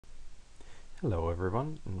Hello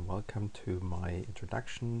everyone, and welcome to my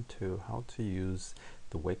introduction to how to use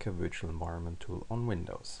the Weka virtual environment tool on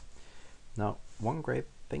Windows. Now, one great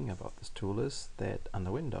thing about this tool is that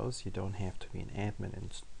under Windows you don't have to be an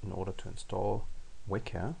admin in order to install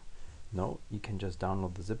Weka. No, you can just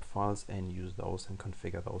download the zip files and use those and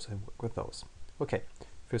configure those and work with those. Okay,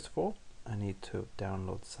 first of all, I need to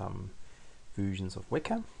download some versions of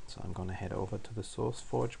Weka, so I'm going to head over to the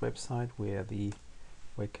SourceForge website where the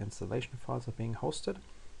Weka installation files are being hosted,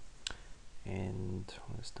 and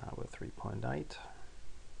let's start with 3.8,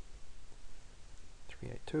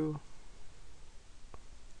 382,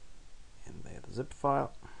 and there's the zip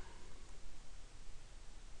file.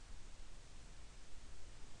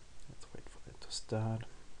 Let's wait for that to start.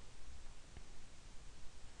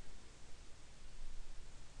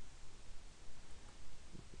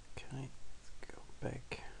 Okay, let's go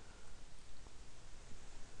back.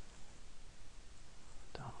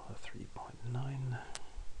 Download 3.9.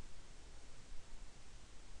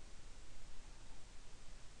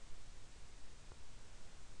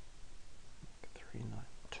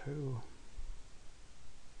 Two.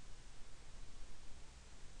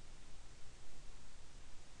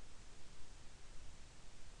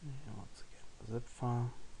 And once again, the zip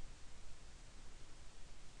file.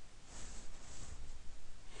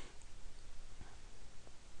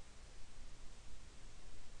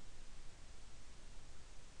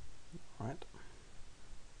 Right.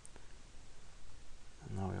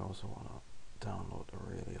 And now we also want to download a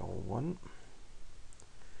really old one.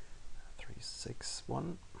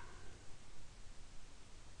 361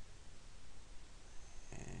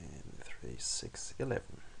 and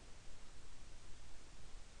 3611.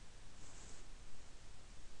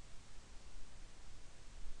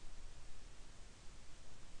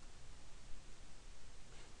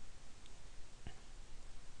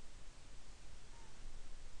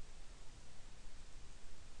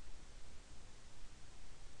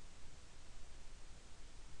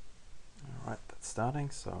 Alright, that's starting,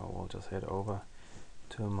 so we'll just head over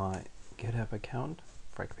to my GitHub account,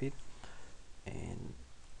 Fragpete, and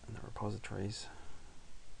in the repositories,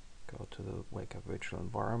 go to the Weka virtual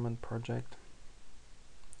environment project.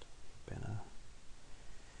 Banner.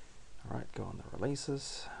 Alright, go on the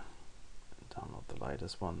releases, and download the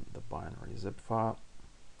latest one, the binary zip file,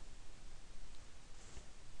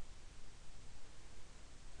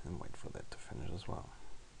 and wait for that to finish as well.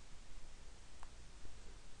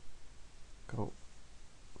 Go.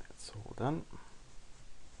 That's all done.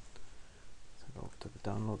 So go to the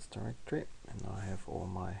downloads directory, and now I have all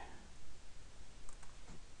my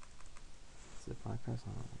zip icons.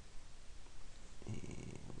 And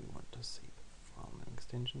we want to see the file name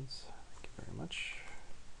extensions. Thank you very much.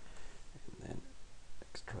 And then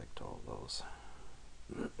extract all those.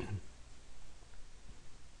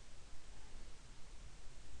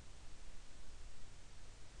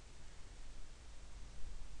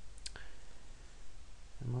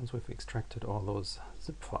 And once we've extracted all those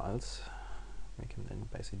zip files, we can then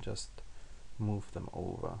basically just move them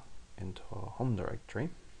over into our home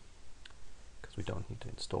directory, because we don't need to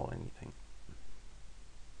install anything.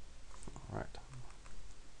 Alright,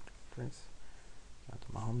 please go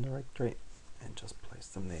to my home directory and just place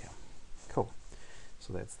them there. Cool,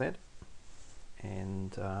 so that's that.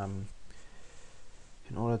 And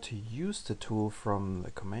in order to use the tool from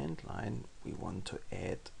the command line, we want to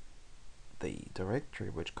add the directory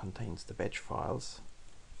which contains the batch files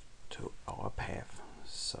to our path.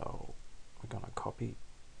 So we're going to copy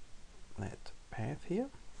that path here,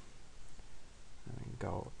 and we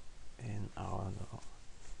go in our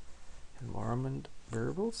environment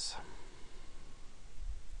variables,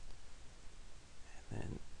 and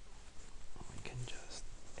then we can just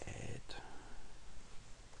add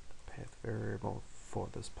the path variable for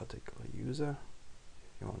this particular user.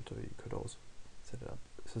 If you want to, you could also set it up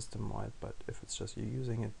system-wide, but if it's just you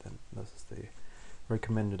using it, then this is the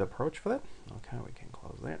recommended approach for that. Okay, we can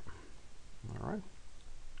close that. Alright,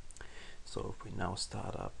 so if we now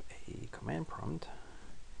start up a command prompt,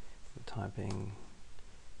 we're typing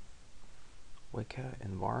Weka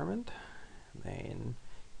environment, then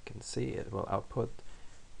you can see it will output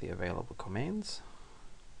the available commands,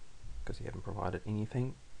 because you haven't provided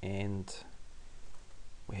anything and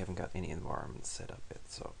we haven't got any environments set up yet.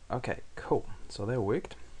 So okay, cool, so that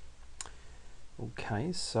worked.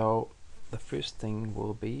 Okay, so the first thing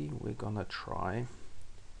will be we're gonna try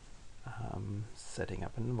setting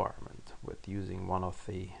up an environment with using one of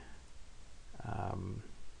the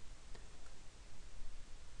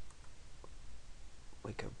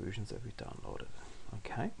Weka versions that we downloaded.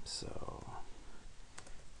 Okay, so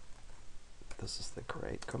this is the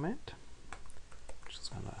create command, which is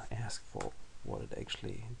going to ask for it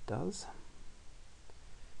actually does.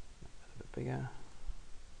 A bit bigger.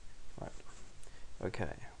 Right.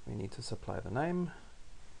 Okay, we need to supply the name.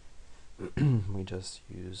 We just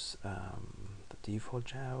use the default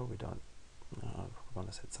jar. We don't. We're going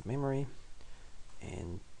to set some memory,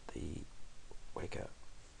 and the weka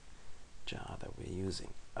jar that we're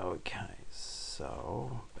using. Okay,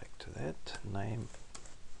 so back to that. Name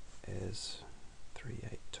is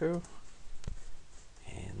 382,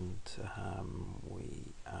 and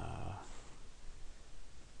we are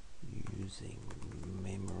using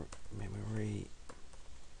memory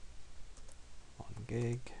 1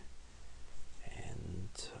 gig, and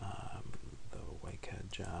the weka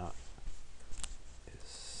jar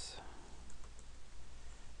is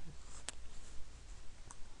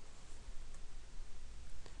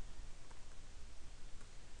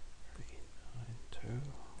 392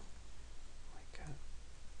 weka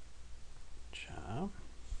jar.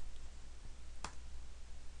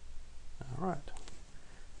 All right,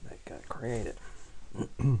 that got created.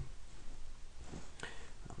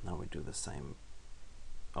 Now we do the same.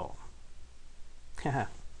 Oh, haha,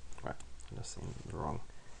 right, I just seen the wrong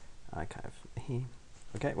archive here.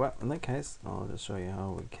 Okay, well, in that case, I'll just show you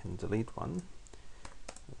how we can delete one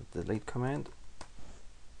with the delete command,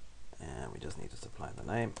 and we just need to supply the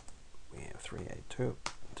name. We have 382,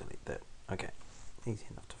 delete that. Okay, easy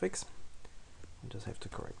enough to fix. We just have to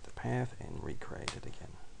correct the path and recreate it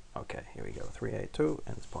again. Okay, here we go, 382,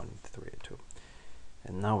 and it's pointing to 382.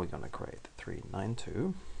 And now we're going to create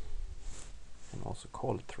 392 and also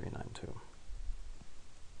call it 392.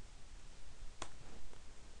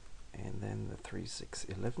 And then the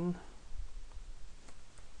 3611.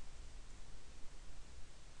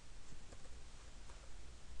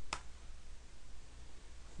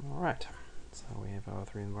 Alright, so we have our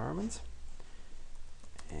 3 environments.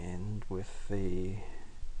 And with the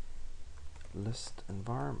list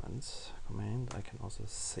environments command, I can also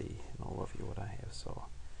see an overview what I have. So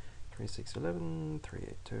 3611,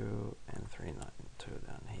 382, and 392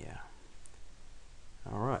 down here.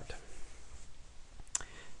 Alright.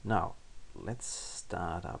 Now let's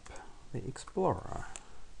start up the Explorer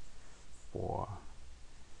for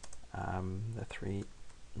the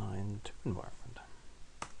 392 environment.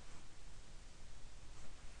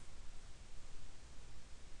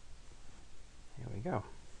 Here we go.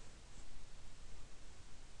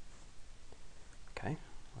 Okay,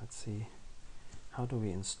 let's see, how do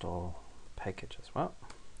we install packages? Well,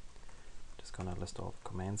 just gonna list all the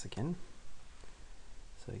commands again.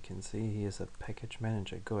 So you can see here's a package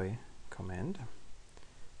manager GUI command.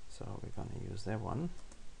 So we're gonna use that one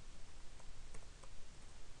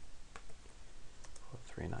for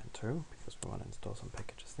 392 because we want to install some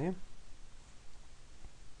packages there.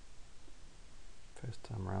 First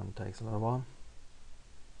time around takes a little while.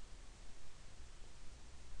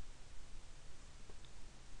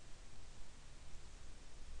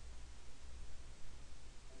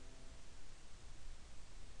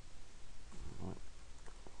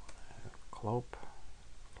 Globe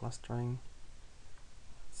clustering,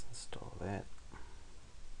 let's install that.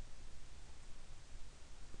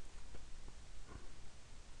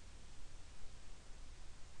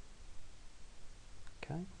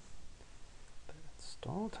 Okay, that's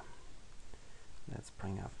installed. Let's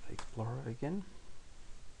bring up the Explorer again.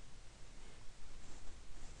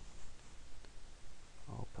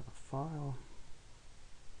 Open a file.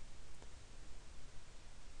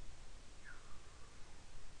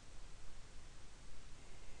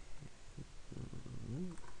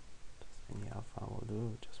 File will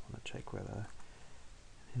do. Just want to check whether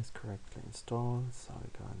it is correctly installed. So we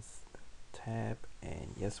go into the tab,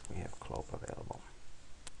 and yes, we have Globe available.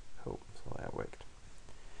 Cool, so that worked.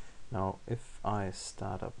 Now if I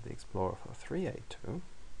start up the Explorer for 382,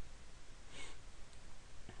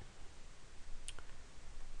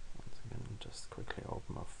 once again just quickly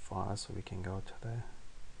open a file so we can go to the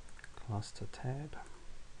cluster tab,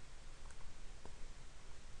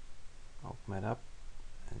 open it up,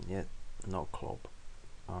 and yet no Globe.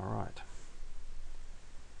 Alright.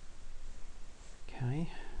 Okay,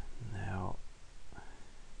 now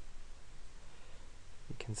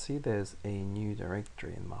you can see there's a new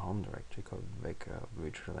directory in my home directory called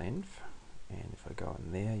weka-virtualenv, and if I go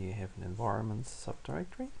in there you have an environments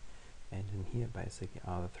subdirectory, and in here basically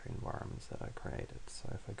are the 3 environments that I created. So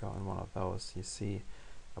if I go in one of those, you see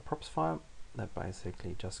a props file that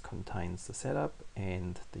basically just contains the setup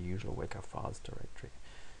and the usual weka files directory.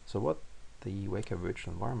 So what the Weka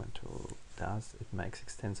virtual environment tool does, it makes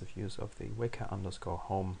extensive use of the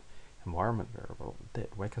weka_home environment variable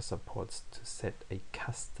that Weka supports to set a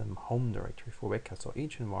custom home directory for Weka. So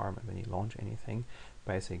each environment, when you launch anything,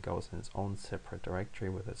 basically goes in its own separate directory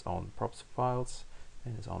with its own props files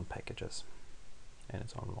and its own packages and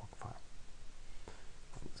its own log file.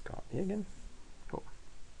 Let's go out here again. Cool.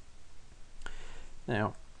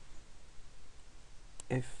 Now,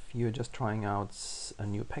 if you're just trying out a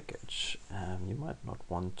new package, you might not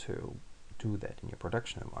want to do that in your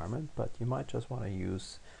production environment, but you might just want to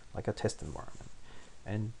use like a test environment.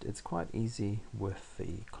 And it's quite easy with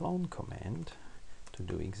the clone command to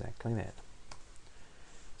do exactly that.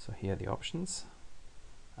 So here are the options.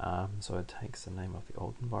 So it takes the name of the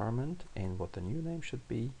old environment and what the new name should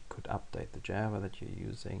be. You could update the Java that you're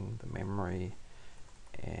using, the memory,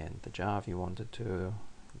 and the jar if you wanted to.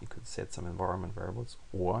 You could set some environment variables,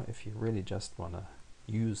 or if you really just want to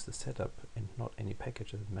use the setup and not any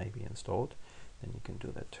packages that may be installed, then you can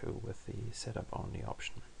do that too with the setup only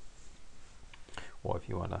option. Or if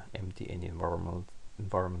you want to empty any environment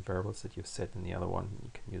variables that you've set in the other one, you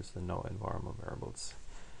can use the no environment variables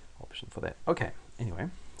option for that. Okay, anyway,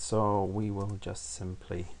 so we will just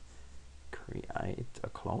simply create a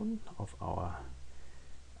clone of our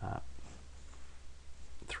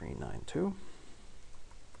 392.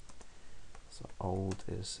 So old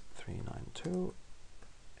is 392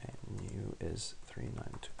 and new is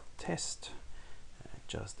 392 test,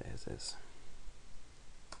 just as is.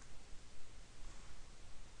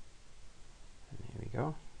 And here we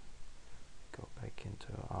go. Go back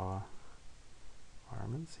into our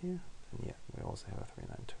environments here. And yeah, we also have a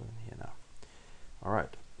 392 in here now.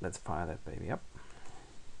 Alright, let's fire that baby up.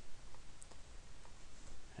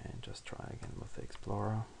 And just try again with the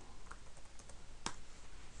Explorer.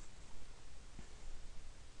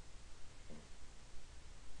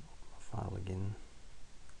 File again.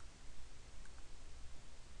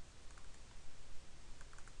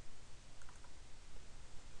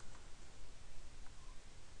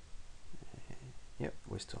 Yep,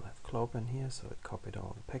 we still have Clop in here, so it copied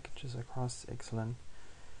all the packages across. Excellent.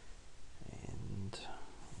 And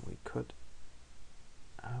we could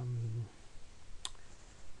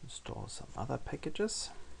install some other packages.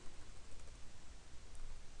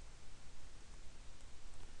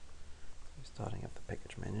 Starting up the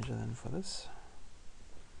package manager then for this.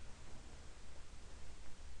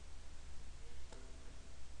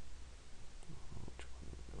 Which one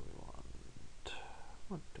do we want?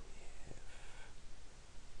 What do we have?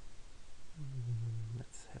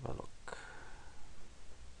 Let's have a look.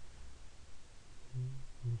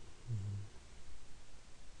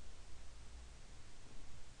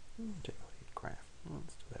 JavaScript graph.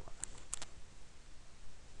 Let's do that one.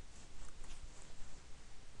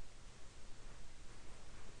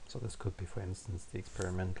 So this could be, for instance, the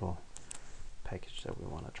experimental package that we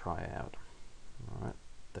want to try out. Alright,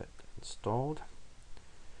 that installed.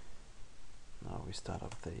 Now we start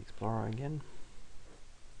up the Explorer again.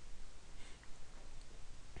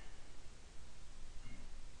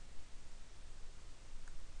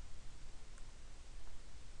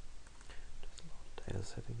 Just load the data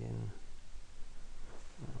set again.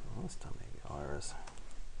 This time maybe Iris.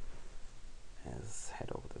 Let's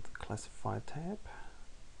head over to the Classify tab.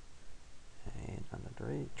 And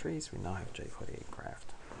under trees we now have J48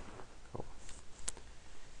 graphed. Cool.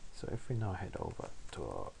 So if we now head over to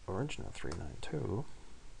our original 392,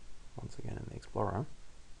 once again in the Explorer,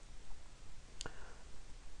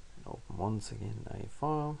 and open once again a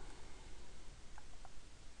file,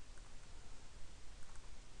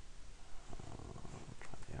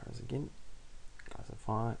 try the arrows again,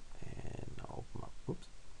 classify, and now open up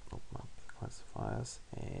the classifiers,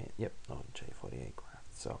 and yep, not J48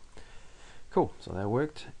 graphed. So cool, so that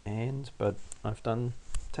worked, but I've done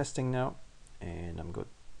testing now and I'm good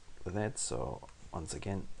with that. So once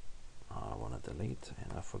again I want to delete,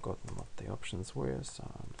 and I've forgotten what the options were, so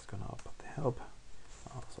I'm just going to output the help.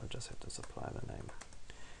 So I just have to supply the name,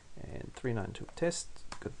 and 392 test,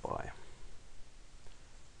 goodbye,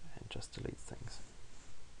 and just delete things.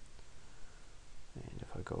 And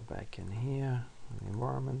if I go back in here in the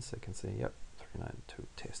environments, I can see, yep, 392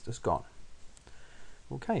 test is gone.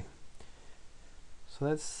 Okay. So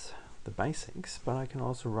that's the basics, but I can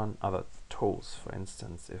also run other tools. For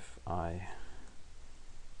instance, if I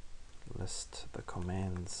list the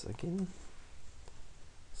commands again.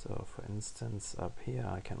 So for instance, up here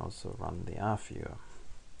I can also run the rviewer.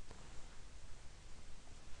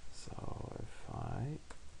 So if I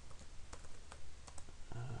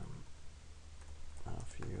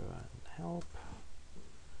rviewer and help,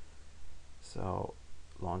 so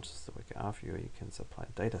launches the weka-virtualenv, you can supply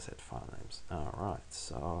dataset file names. Alright,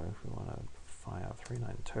 so if we want to fire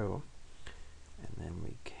 392 and then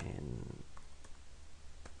we can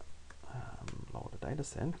load a data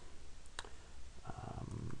set.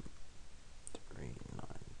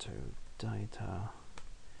 392 data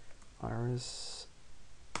iris,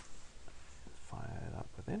 and fire it up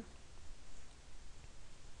within,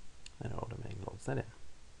 and it automatically loads that in.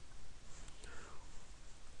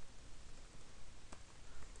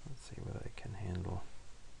 Let's see whether it can handle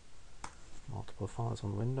multiple files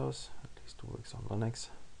on Windows. At least it works on Linux.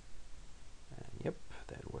 And yep,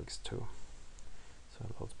 that works too. So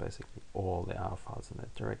it loads basically all the R files in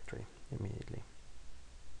that directory immediately.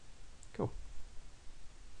 Cool.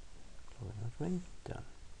 Closing everything, done.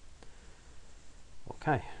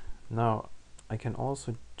 Okay, now I can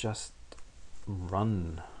also just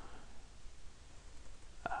run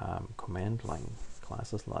command line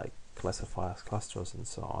classes like classifiers, clusters, and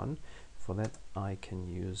so on. For that, I can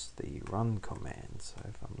use the run command. So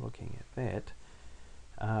if I'm looking at that,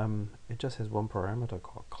 it just has one parameter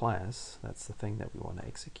called class. That's the thing that we want to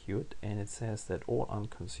execute, and it says that all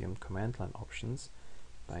unconsumed command line options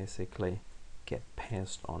basically get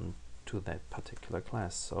passed on to that particular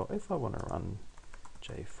class. So if I want to run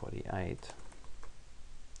J48,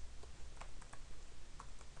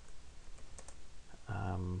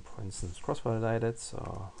 for instance, cross-validated,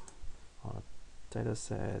 so on a data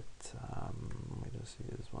set, we just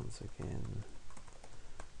use once again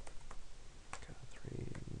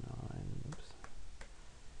 39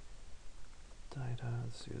 data,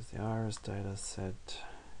 let's use the iris data set,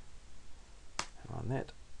 and run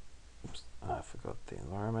that. Oops, I forgot the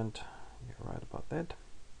environment, you're right about that.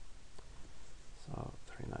 So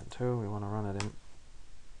 392, we want to run it in.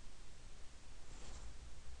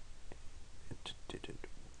 It didn't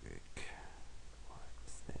work. Why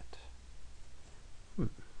is that?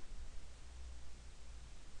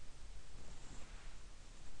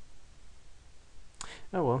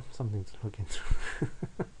 Oh well, something to look into.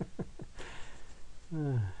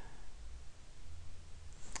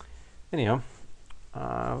 Anyhow,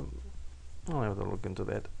 I'll have to look into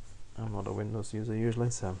that. I'm not a Windows user usually,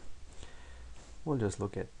 so we'll just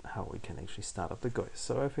look at how we can actually start up the GUI.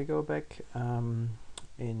 So if we go back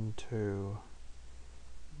into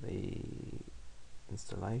the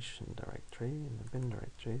installation directory, in the bin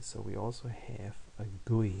directory, so we also have a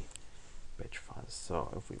GUI batch file. So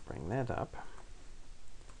if we bring that up,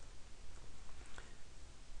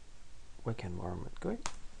 weka-environment GUI,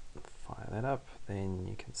 fire that up, then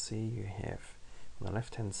you can see you have on the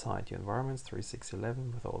left hand side your environments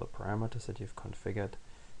 3611 with all the parameters that you've configured,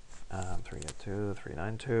 302,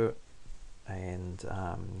 392, and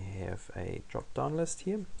you have a drop down list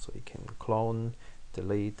here, so you can clone,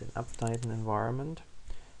 delete, and update an environment,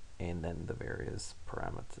 and then the various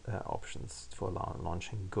parameter options for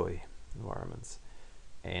launching GUI environments.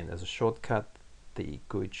 And as a shortcut, the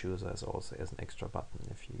GUI chooser is also as an extra button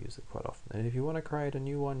if you use it quite often. And if you want to create a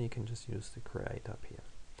new one, you can just use the create up here.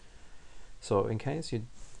 So in case you're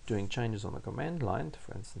doing changes on the command line,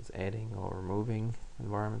 for instance adding or removing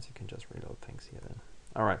environments, you can just reload things here then.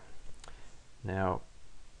 Alright, now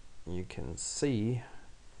you can see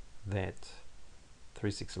that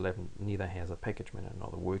 3611 neither has a package manager nor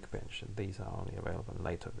the workbench, and these are only available in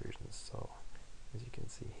later versions, so as you can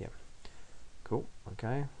see here. Cool,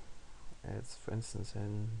 okay. It's for instance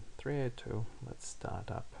in 382, let's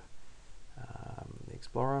start up the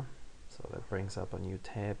Explorer. So that brings up a new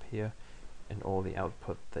tab here, and all the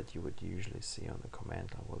output that you would usually see on the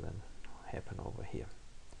command line will then happen over here.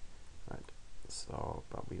 Right. So,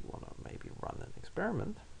 but we want to maybe run an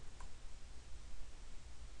experiment.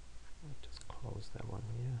 I'll just close that one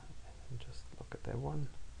here and just look at that one.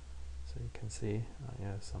 So you can see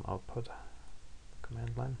yeah, some output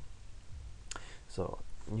command line. So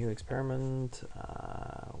new experiment,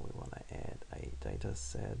 we want to add a data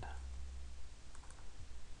set.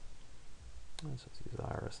 Let's just use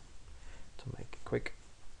iris to make it quick,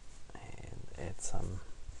 and add some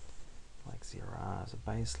like 0R as a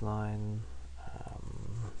baseline,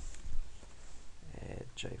 add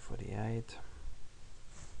J48,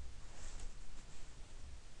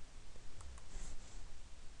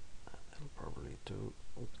 that'll probably do,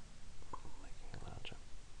 making it larger.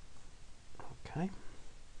 Okay,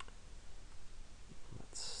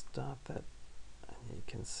 let's start that, and you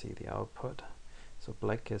can see the output. So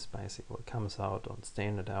black is basically what comes out on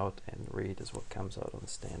standard out, and red is what comes out on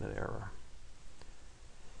standard error.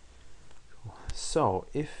 Cool. So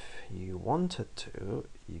if you wanted to,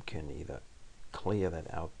 you can either clear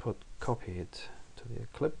that output, copy it to the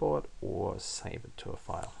clipboard, or save it to a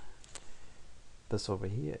file. This over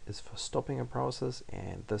here is for stopping a process,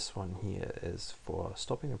 and this one here is for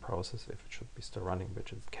stopping a process if it should be still running,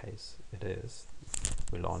 which in case it is.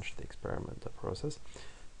 we launch the experimenter process,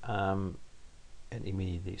 it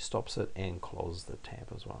immediately stops it and closes the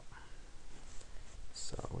tab as well.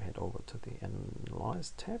 So we head over to the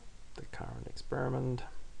Analyze tab, the current experiment,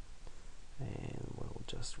 and we'll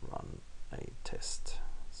just run a test.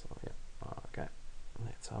 So yeah, okay,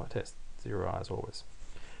 that's our test. 0 as always.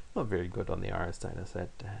 Not very good on the RS data set,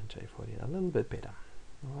 and J40 a little bit better.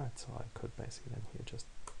 Alright, so I could basically then here just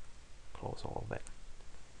close all of that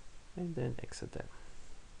and then exit that.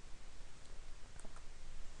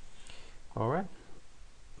 Alright,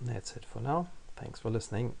 that's it for now. Thanks for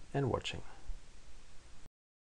listening and watching.